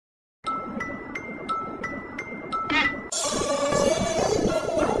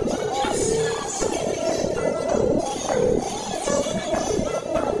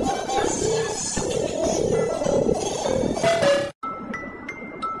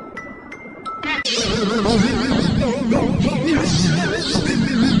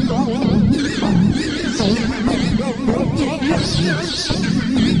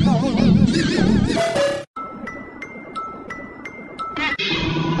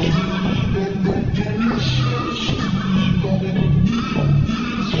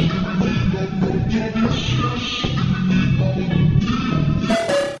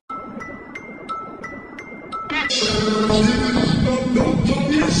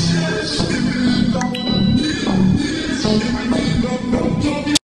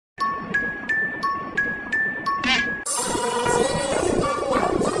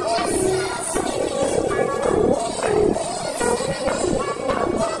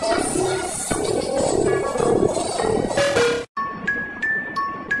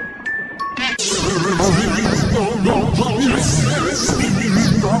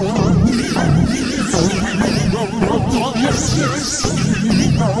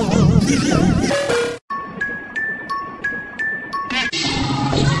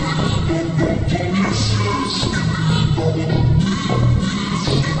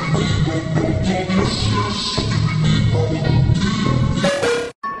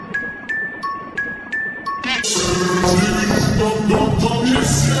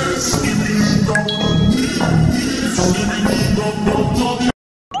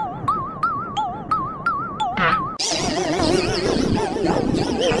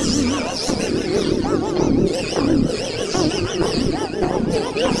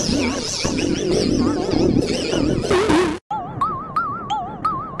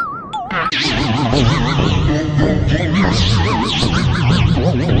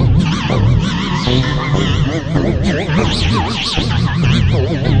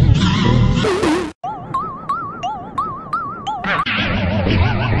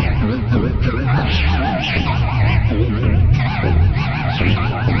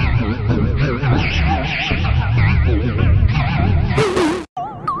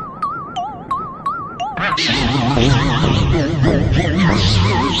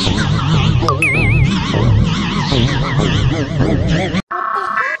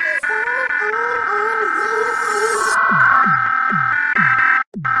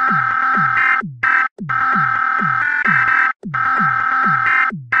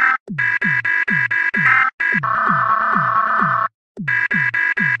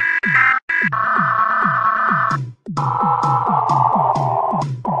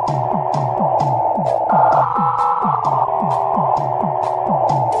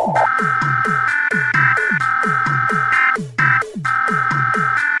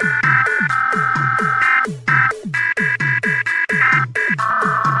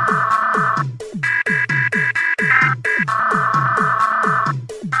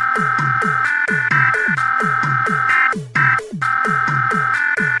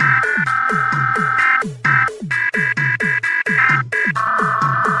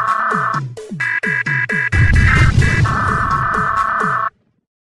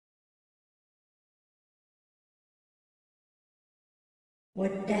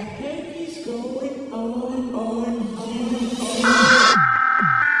What the heck is going on here?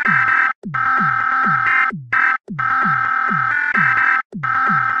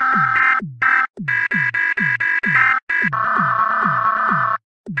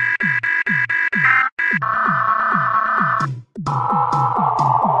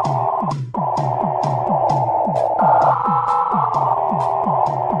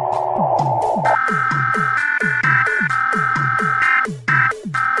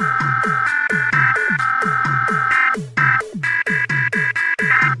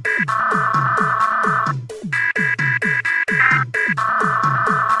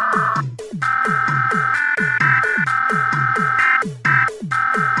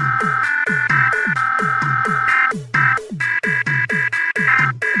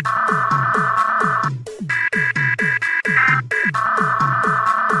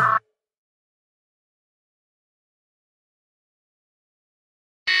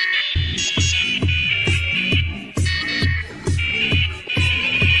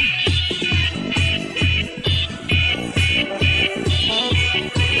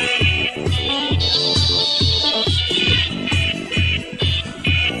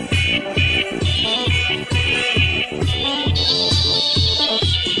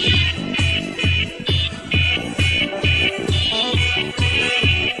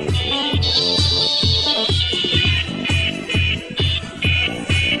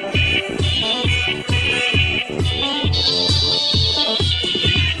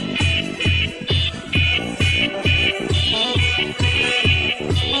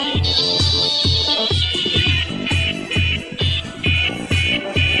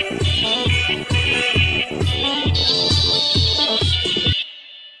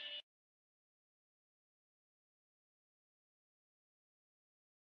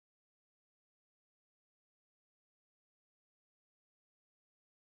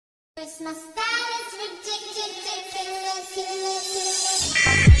 Christmas that is ridiculous.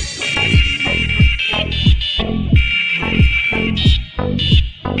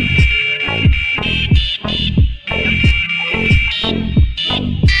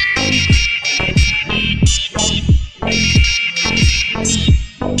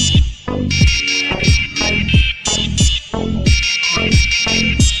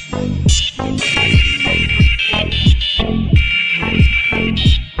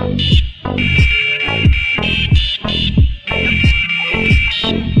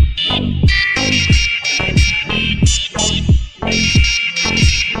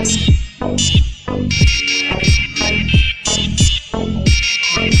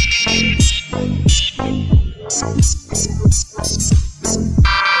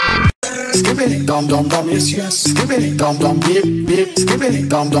 Skibidi dum dum dum, yes yes. Skibidi dum dum beep beep. Skibidi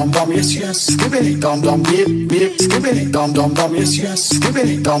dum dum dum, yes yes. Skibidi dum dum beep beep. Skibidi dum dum dum, yes yes.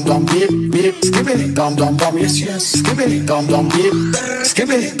 Skibidi dum dum beep beep. Skibidi dum dum dum, yes yes. Skibidi dum dum beep.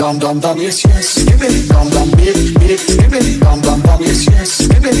 Skibidi dum dum dum, yes yes. Skibidi dum dum beep beep. Skibidi dum dum dum, yes yes.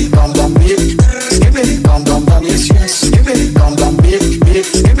 Skibidi dum dum beep. Skibidi dum dum dum, yes yes. Skibidi dum dum beep beep.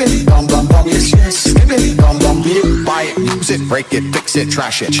 Skibidi dum dum dum, yes yes. Skibidi dum dum beep. Buy it, use it, break it, fix it,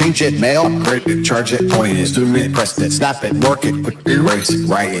 trash it, change it, mail, upgrade it, charge it, point it, zoom it, press it, snap it, work it, quick erase it,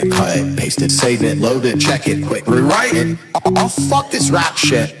 write it, cut it, paste it, save it, load it, check it, quick rewrite it. Oh fuck this rap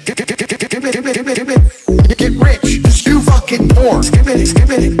shit. Get rich, just do fucking poor.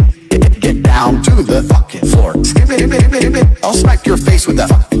 Get down to the fucking floor. I'll smack your face with that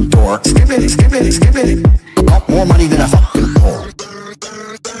fucking door. Got more money than a fucking whore.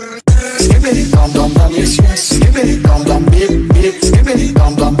 Skibidi dum dum dum, yes yes. Skibidi dum dum beep beep. Skibidi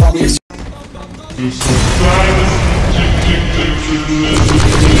dum dum dum, yes.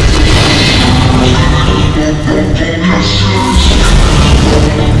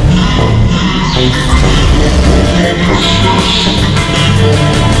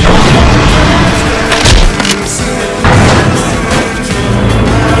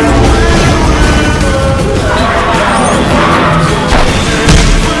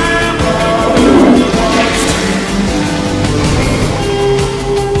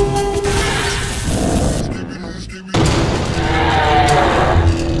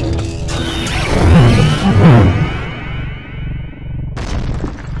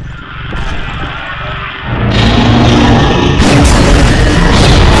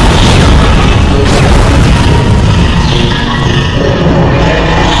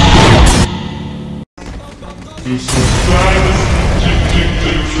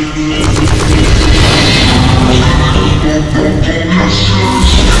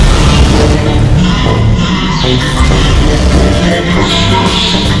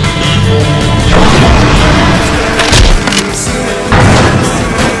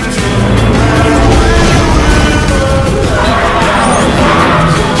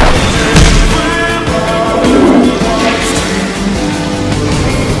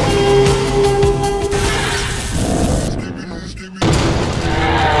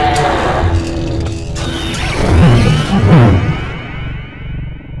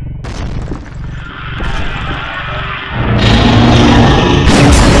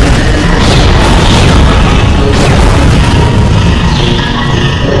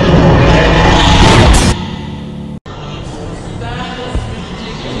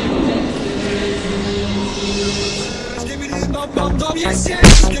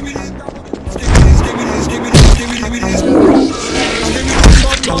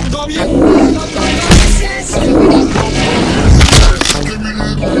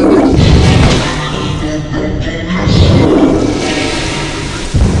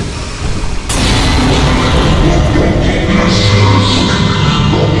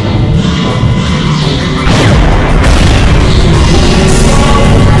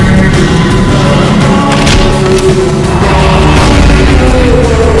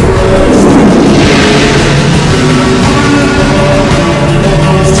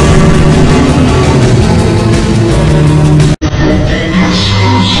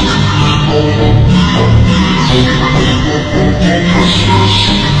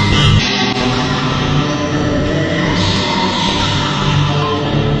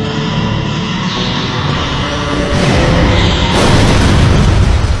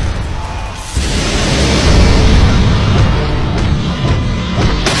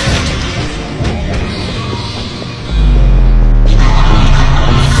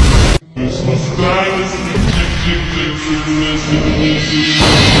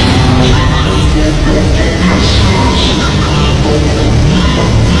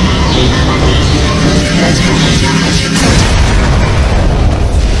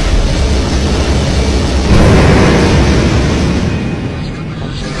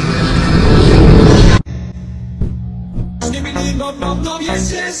 dum,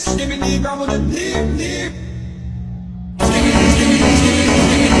 yes, yes. Skibidi bum dum, dip, dip.